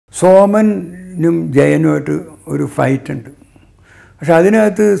സോമനും ജയനുമായിട്ട് ഒരു ഫൈറ്റ് ഉണ്ട്. പക്ഷെ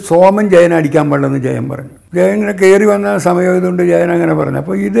അതിനകത്ത് സോമൻ ജയൻ അടിക്കാൻ പാടില്ലെന്ന് ജയൻ പറഞ്ഞു. ജയൻ ഇങ്ങനെ കയറി വന്ന സമയമായതുകൊണ്ട് ജയൻ അങ്ങനെ പറഞ്ഞു.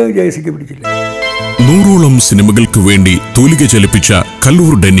 അപ്പോൾ ഇത് ജയസിക്ക് പിടിച്ചില്ല. 100ഓളം സിനിമകൾക്ക് വേണ്ടി തൂലിക ചലിപ്പിച്ച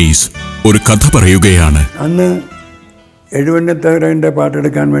കല്ലൂർ ഡെന്നീസ് ഒരു കഥ പറയുകയാണ്. അന്ന് എഴുവണ്ണത്തകരൻ്റെ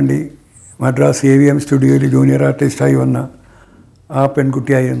പാട്ടെടുക്കാൻ വേണ്ടി മദ്രാസ് AVM സ്റ്റുഡിയോയിൽ ജൂനിയർ ആർട്ടിസ്റ്റായി വന്ന ആ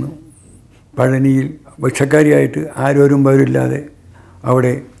പെൺകുട്ടിയായിരുന്നു പഴനിയിൽ ഭിക്ഷക്കാരിയായിട്ട് ആരോരും പവരില്ലാതെ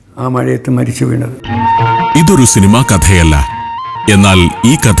അവിടെ ആ മഴയത്ത് മരിച്ചു വീണത്. ഇതൊരു സിനിമാ കഥയല്ല, എന്നാൽ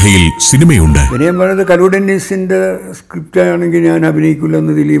ഈ കഥയിൽ സിനിമയുണ്ട്. വിനയം പറയുന്നത് കലൂർ ഡെന്നീസിൻ്റെ സ്ക്രിപ്റ്റ് ആണെങ്കിൽ ഞാൻ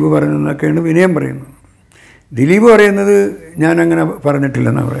അഭിനയിക്കില്ലെന്ന് ദിലീപ് പറഞ്ഞെന്നൊക്കെയാണ് വിനയം പറയുന്നത്. ദിലീപ് പറയുന്നത് ഞാൻ അങ്ങനെ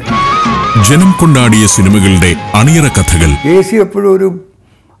പറഞ്ഞിട്ടില്ലെന്നാണ് പറയുന്നത്. ജനം കൊണ്ടാടിയ സിനിമകളുടെ അണിയറ കഥകൾ. AC എപ്പോഴും ഒരു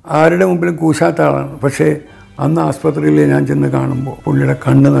ആരുടെ മുമ്പിലും കൂശാത്ത ആളാണ്. പക്ഷേ അന്ന് ആസ്പത്രിയിൽ ഞാൻ ചെന്ന് കാണുമ്പോൾ പുള്ളിയുടെ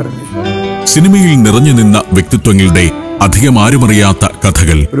കണ്ണ് നിറഞ്ഞു. സിനിമയിൽ നിറഞ്ഞു നിന്ന വ്യക്തിത്വങ്ങളുടെ അധികം ആരുമറിയാത്ത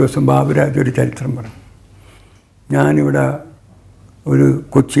കഥകൾ. ഒരു ദിവസം ബാബുരാജ് ഒരു ചരിത്രം പറഞ്ഞു. ഞാനിവിടെ ഒരു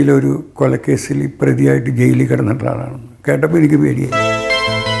കൊച്ചിയിലൊരു കൊലക്കേസിൽ പ്രതിയായിട്ട് ജയിലിൽ കിടന്നിട്ട ആളാണെന്ന് കേട്ടപ്പോൾ എനിക്ക് പേടിയായി.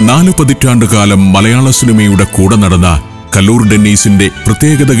 4 പതിറ്റാണ്ടുകാലം മലയാള സിനിമയുടെ കൂടെ നടന്ന കല്ലൂർ ഡെന്നീസിന്റെ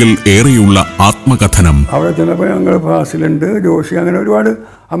പ്രത്യേകതകൾ ഏറെയുള്ള ആത്മകഥനം. അവിടെ ചെന്നപ്പോൾ ഞങ്ങൾ ഫാസിലുണ്ട്, ജോഷി, അങ്ങനെ ഒരുപാട്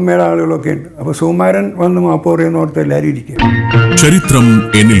അമ്മയുടെ ആളുകളൊക്കെ ഉണ്ട്. അപ്പോൾ സുകുമാരൻ വന്ന് മാപ്പ് പറയുന്ന ഓർത്ത് എല്ലാവരും ഇരിക്കുക. ചരിത്രം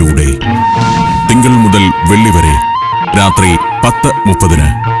എന്നിലൂടെ തിങ്കൾ മുതൽ വെള്ളി വരെ രാത്രി 10:30.